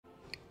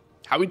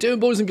How we doing,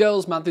 boys and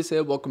girls? Manthieus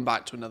here, welcome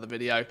back to another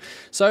video.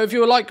 So if you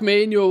were like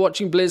me and you were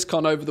watching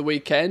BlizzCon over the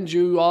weekend,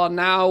 you are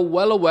now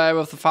well aware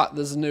of the fact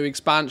there's a new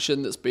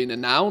expansion that's been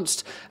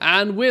announced,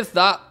 and with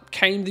that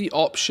came the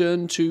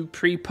option to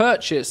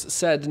pre-purchase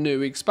said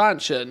new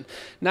expansion.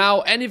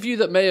 Now, any of you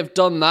that may have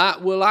done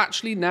that will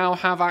actually now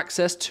have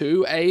access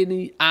to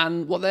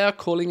what they are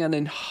calling an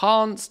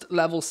enhanced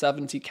level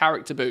 70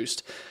 character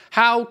boost.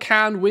 How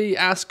can we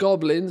as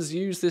goblins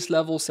use this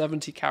level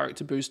 70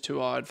 character boost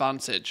to our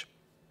advantage?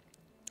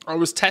 I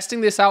was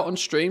testing this out on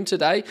stream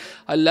today.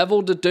 I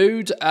leveled a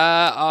dude.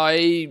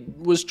 I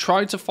was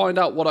trying to find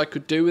out what I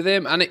could do with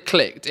him, and it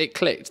clicked. It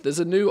clicked. There's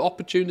a new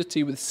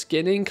opportunity with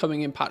skinning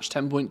coming in patch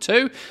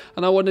 10.2,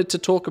 and I wanted to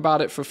talk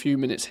about it for a few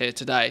minutes here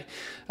today.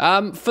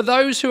 For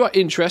those who are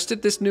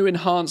interested, this new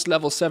enhanced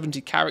level 70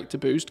 character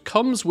boost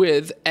comes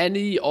with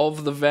any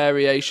of the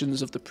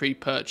variations of the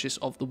pre-purchase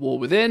of the War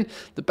Within,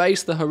 the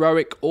base, the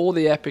heroic, or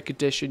the epic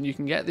edition. You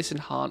can get this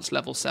enhanced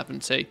level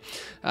 70,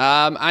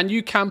 and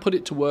you can put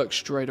it to work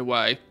straight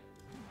away.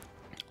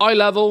 I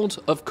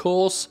leveled, of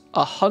course,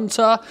 a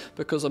hunter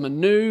because I'm a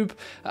noob,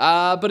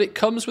 but it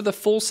comes with a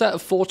full set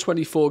of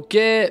 424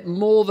 gear,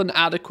 more than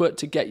adequate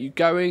to get you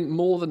going,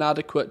 more than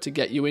adequate to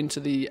get you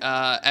into the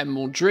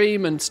Emerald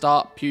Dream and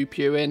start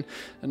pew-pewing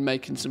and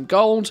making some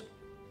gold.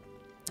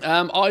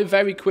 I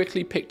very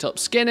quickly picked up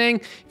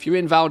skinning. If you're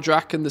in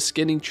Valdrakken, the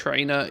skinning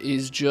trainer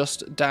is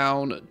just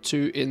down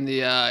to in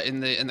the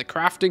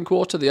crafting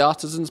quarter, the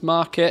artisans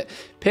market.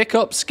 Pick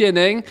up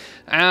skinning,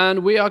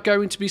 and we are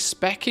going to be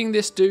speccing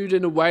this dude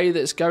in a way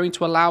that's going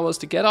to allow us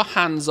to get our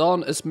hands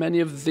on as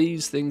many of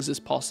these things as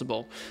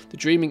possible. The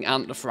Dreaming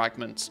Antler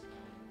fragments.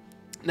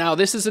 Now,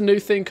 this is a new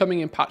thing coming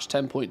in patch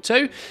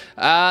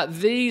 10.2.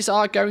 These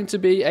are going to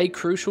be a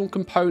crucial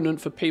component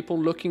for people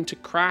looking to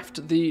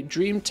craft the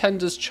Dream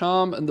Tender's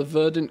Charm and the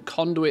Verdant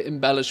Conduit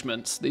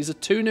embellishments. These are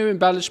two new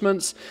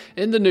embellishments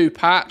in the new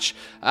patch,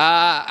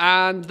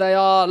 and they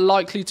are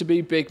likely to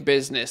be big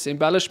business.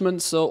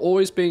 Embellishments are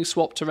always being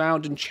swapped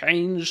around and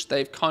changed.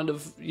 They've kind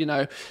of, you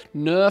know,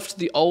 nerfed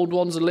the old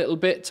ones a little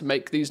bit to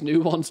make these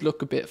new ones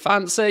look a bit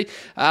fancy.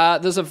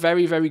 There's a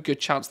very, very good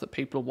chance that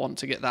people want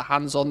to get their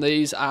hands on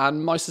these,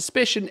 and my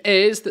suspicion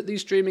is that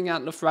these Dreaming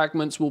Antler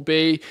fragments will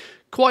be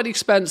quite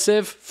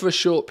expensive for a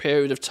short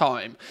period of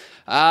time.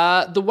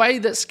 The way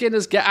that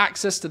skinners get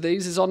access to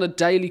these is on a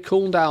daily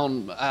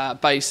cooldown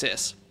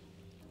basis.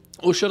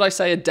 Or should I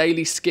say a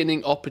daily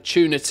skinning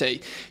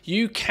opportunity.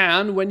 You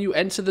can, when you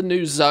enter the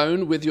new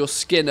zone with your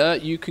skinner,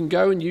 you can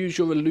go and use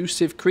your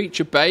elusive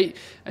creature bait,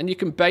 and you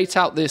can bait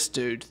out this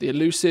dude, the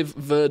elusive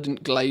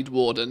Verdant Glade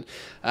Warden.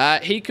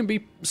 He can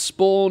be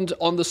spawned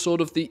on the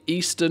sort of the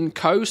eastern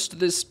coast.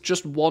 There's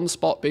just one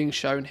spot being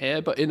shown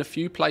here, but in a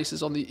few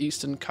places on the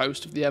eastern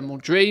coast of the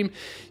Emerald Dream,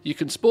 you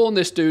can spawn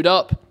this dude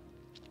up,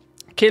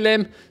 kill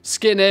him,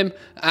 skin him,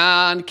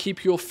 and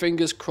keep your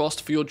fingers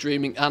crossed for your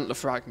Dreaming Antler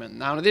fragment.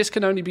 Now, this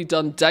can only be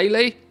done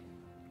daily,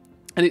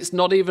 and it's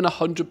not even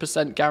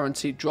 100%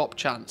 guaranteed drop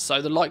chance.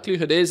 So the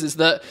likelihood is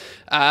that,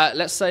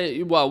 let's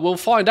say, well, we'll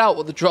find out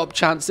what the drop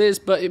chance is,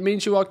 but it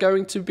means you are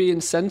going to be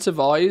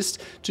incentivized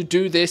to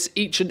do this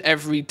each and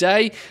every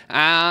day.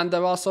 And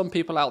there are some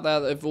people out there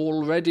that have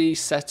already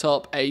set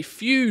up a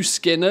few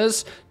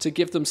skinners to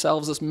give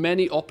themselves as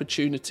many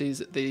opportunities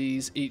at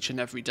these each and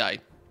every day.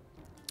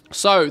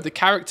 So, the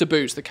character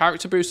boost. The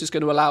character boost is going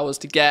to allow us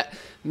to get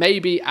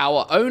maybe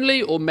our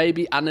only or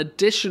maybe an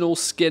additional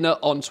skinner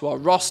onto our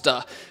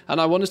roster. And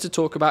I wanted to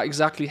talk about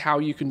exactly how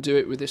you can do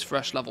it with this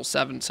fresh level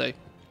 70.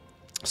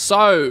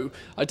 So,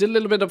 I did a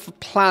little bit of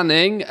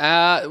planning.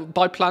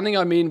 By planning,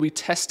 I mean we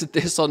tested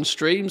this on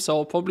stream, so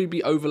I'll probably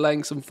be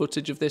overlaying some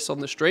footage of this on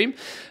the stream.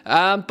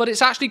 But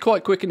it's actually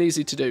quite quick and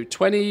easy to do.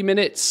 20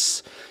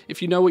 minutes,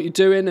 if you know what you're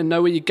doing and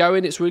know where you're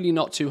going, it's really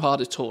not too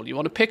hard at all. You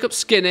want to pick up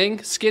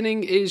skinning.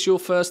 Skinning is your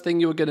first thing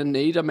you're going to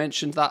need. I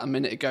mentioned that a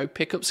minute ago.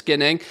 Pick up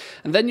skinning,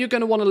 and then you're going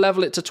to want to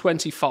level it to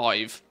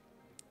 25.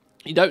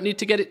 You don't need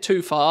to get it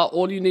too far.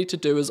 All you need to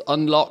do is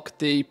unlock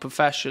the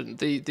profession,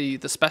 the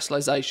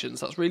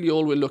specializations. That's really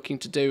all we're looking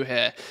to do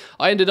here.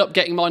 I ended up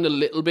getting mine a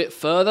little bit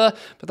further,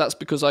 but that's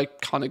because I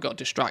kind of got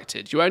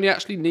distracted. You only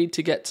actually need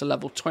to get to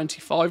level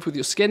 25 with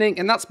your skinning,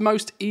 and that's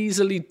most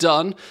easily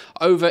done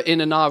over in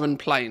Anaran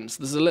Plains.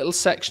 There's a little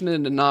section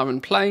in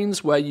Anaran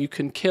Plains where you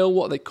can kill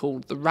what they call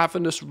the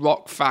Ravenous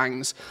Rock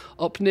Fangs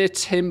up near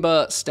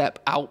Timber Step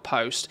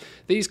Outpost.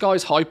 These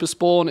guys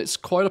hyperspawn. It's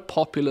quite a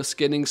popular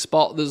skinning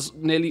spot. There's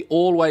nearly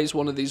always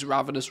one of these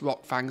Ravenous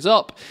Rock Fangs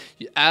up,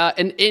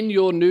 and in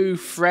your new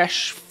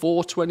fresh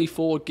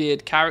 424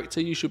 geared character,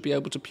 you should be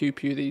able to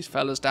pew these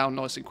fellas down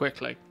nice and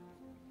quickly.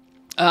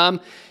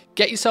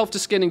 Get yourself to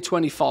skinning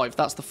 25.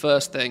 That's the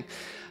first thing.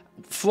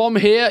 From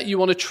here, you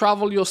want to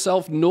travel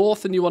yourself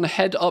north, and you want to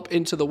head up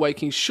into the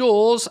Waking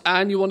Shores,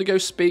 and you want to go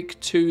speak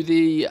to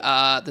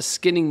the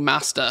skinning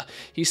master.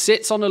 He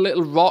sits on a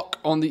little rock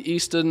on the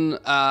eastern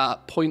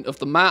point of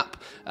the map.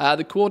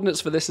 The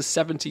coordinates for this are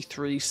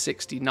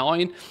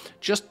 7369.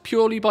 Just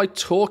purely by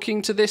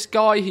talking to this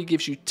guy, he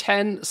gives you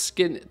 10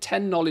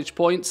 knowledge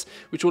points,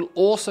 which will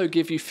also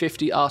give you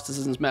 50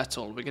 artisan's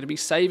metal. We're going to be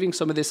saving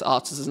some of this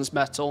artisan's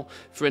metal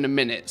for in a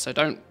minute, so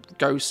don't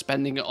go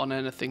spending it on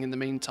anything in the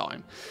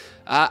meantime.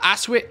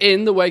 As we're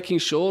in the Waking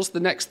Shores, the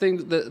next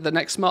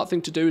smart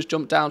thing to do is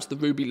jump down to the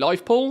Ruby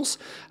Life Pools.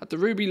 At the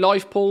Ruby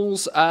Life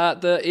Pools,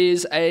 there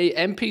is a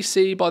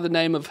NPC by the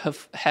name of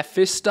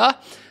Hephaestus.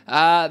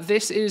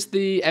 This is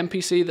the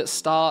NPC that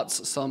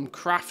starts some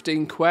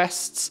crafting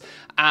quests,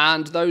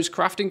 and those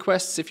crafting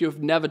quests, if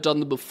you've never done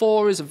them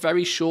before, is a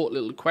very short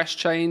little quest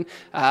chain,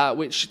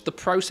 which the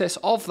process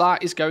of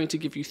that is going to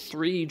give you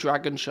 3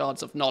 dragon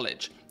shards of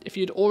knowledge. If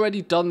you'd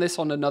already done this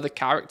on another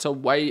character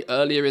way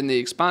earlier in the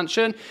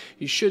expansion,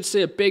 you should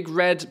see a big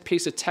red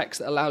piece of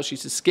text that allows you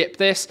to skip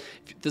this.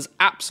 There's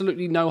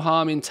absolutely no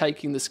harm in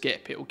taking the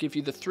skip. It will give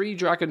you the 3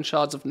 dragon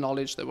shards of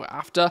knowledge that we're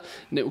after,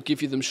 and it will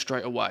give you them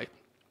straight away.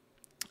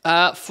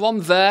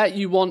 From there,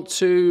 you want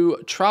to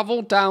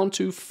travel down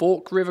to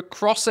Fork River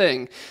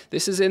Crossing.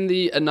 This is in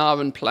the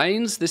Anaran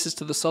Plains. This is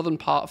to the southern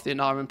part of the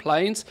Anaran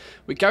Plains.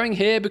 We're going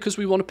here because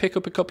we want to pick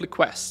up a couple of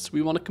quests.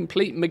 We want to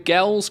complete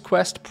Miguel's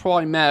quest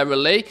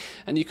primarily,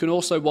 and you can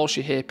also, whilst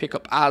you're here, pick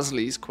up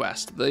Asley's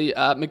quest. The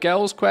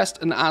Miguel's quest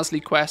and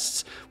Asley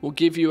quests will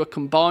give you a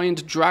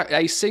combined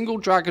a single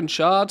dragon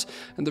shard,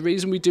 and the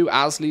reason we do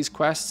Asley's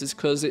quests is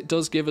because it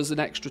does give us an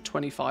extra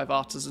 25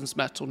 artisan's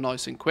metal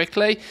nice and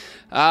quickly.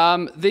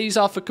 These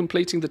are for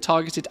completing the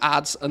targeted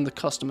ads and the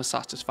customer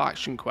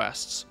satisfaction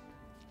quests.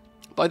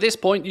 By this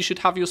point, you should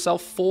have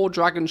yourself 4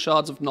 dragon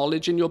shards of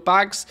knowledge in your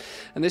bags,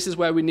 and this is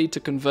where we need to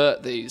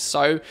convert these.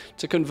 So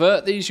to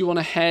convert these, you want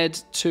to head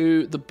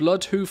to the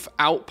Bloodhoof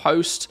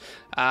Outpost,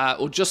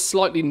 or just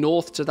slightly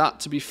north to that,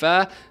 to be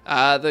fair,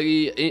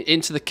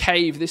 into the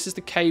cave. This is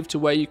the cave to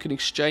where you can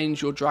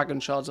exchange your dragon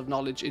shards of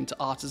knowledge into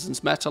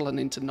artisan's metal and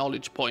into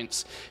knowledge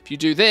points. If you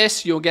do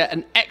this, you'll get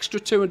an extra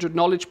 200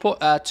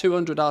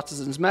 200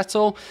 artisan's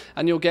metal,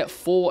 and you'll get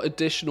 4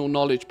 additional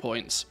knowledge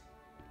points.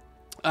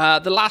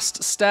 The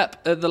last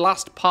step, the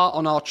last part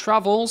on our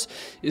travels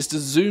is to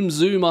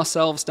zoom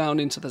ourselves down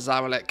into the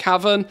Zaralet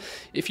Cavern.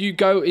 If you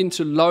go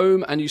into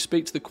Loam and you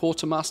speak to the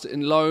Quartermaster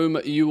in Loam,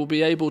 you will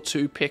be able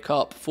to pick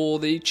up, for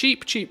the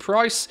cheap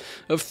price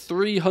of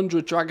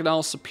 300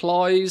 Dragonale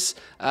supplies,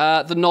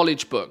 the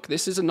Knowledge Book.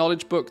 This is a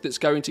knowledge book that's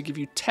going to give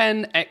you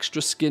 10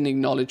 extra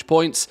skinning knowledge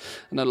points,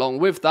 and along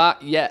with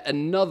that, yet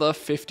another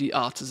 50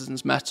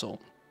 artisan's metal.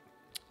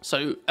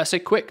 So as a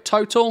quick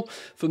total,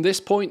 from this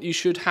point you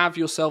should have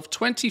yourself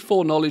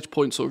 24 knowledge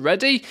points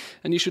already,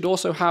 and you should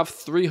also have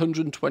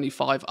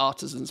 325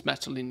 artisan's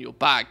metal in your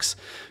bags.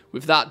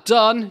 With that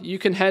done, you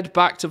can head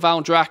back to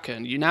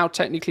Valdrakken. You now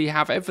technically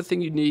have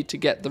everything you need to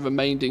get the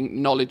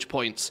remaining knowledge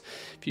points.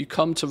 If you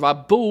come to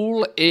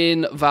Rabul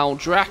in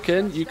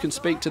Valdrakken, you can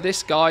speak to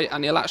this guy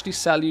and he'll actually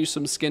sell you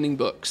some skinning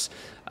books.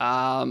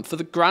 For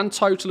the grand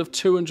total of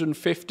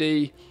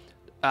 250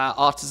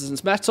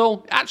 artisan's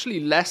metal, actually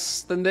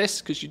less than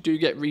this because you do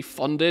get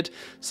refunded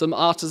some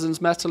artisan's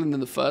metal in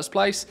the first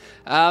place,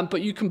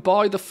 but you can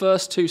buy the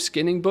first 2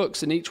 skinning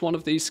books, and each one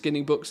of these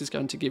skinning books is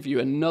going to give you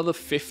another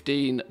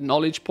 15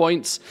 knowledge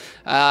points.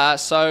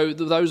 So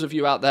those of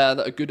you out there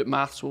that are good at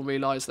maths will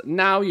realize that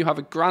now you have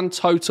a grand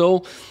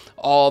total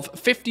of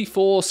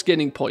 54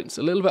 skinning points,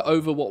 a little bit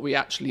over what we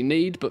actually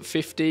need, but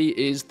 50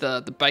 is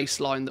the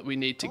baseline that we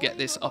need to get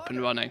this up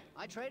and running.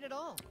 I trade it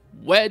all.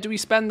 Where do we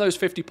spend those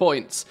 50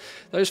 points?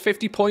 Those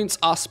 50 points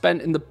are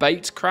spent in the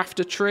Bait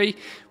Crafter tree.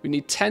 We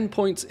need 10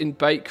 points in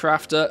Bait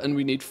Crafter, and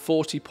we need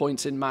 40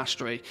 points in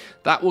Mastery.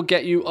 That will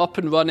get you up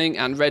and running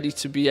and ready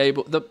to be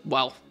able...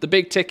 the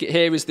big ticket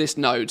here is this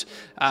node.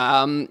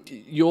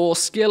 Your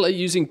skill at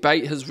using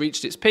bait has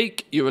reached its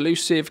peak. Your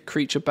elusive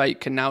creature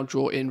bait can now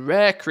draw in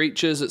rare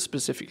creatures at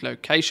specific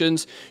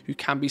locations who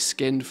can be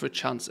skinned for a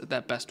chance at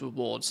their best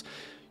rewards.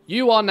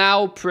 You are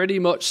now pretty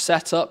much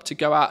set up to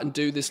go out and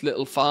do this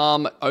little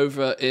farm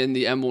over in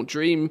the Emerald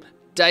Dream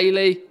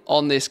daily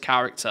on this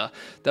character.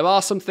 There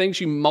are some things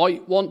you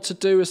might want to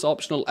do as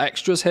optional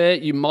extras here.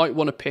 You might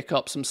want to pick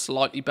up some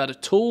slightly better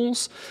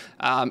tools.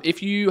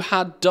 If you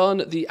had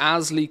done the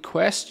Asley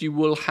quest, you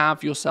will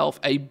have yourself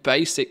a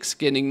basic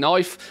skinning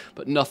knife,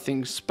 but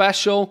nothing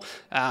special.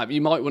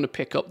 You might want to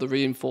pick up the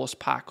reinforced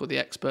pack or the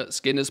expert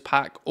skinner's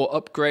pack, or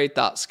upgrade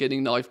that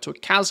skinning knife to a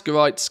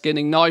Kazgarite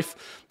skinning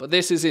knife, but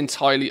this is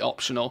entirely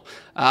optional.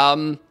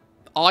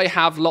 I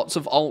have lots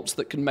of alts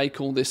that can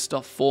make all this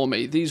stuff for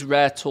me. These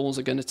rare tools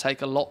are going to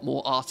take a lot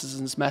more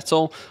artisan's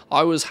metal.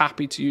 I was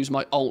happy to use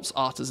my alts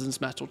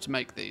artisan's metal to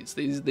make these.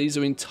 These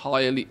are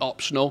entirely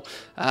optional.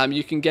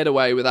 You can get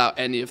away without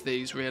any of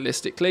these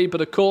realistically,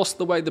 but of course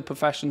the way the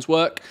professions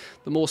work,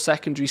 the more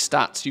secondary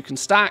stats you can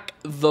stack,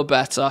 the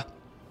better.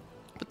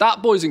 But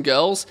that, boys and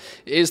girls,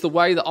 is the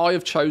way that I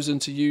have chosen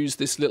to use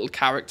this little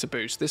character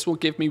boost. This will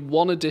give me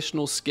 1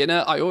 additional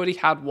skinner. I already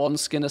had 1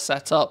 skinner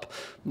set up,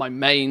 my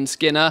main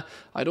skinner.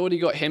 I'd already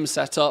got him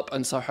set up,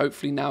 and so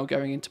hopefully now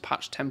going into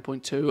patch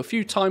 10.2, a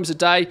few times a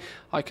day,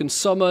 I can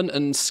summon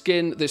and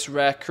skin this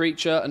rare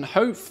creature, and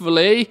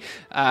hopefully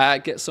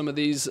get some of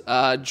these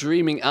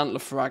Dreaming Antler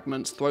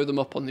fragments, throw them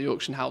up on the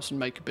auction house and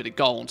make a bit of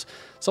gold.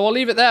 So I'll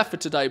leave it there for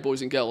today,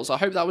 boys and girls. I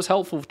hope that was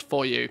helpful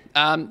for you.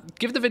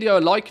 Give the video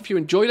a like if you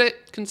enjoyed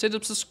it.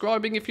 Consider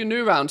subscribing if you're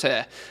new around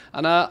here.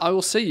 And I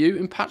will see you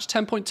in patch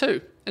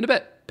 10.2 in a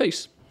bit.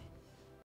 Peace.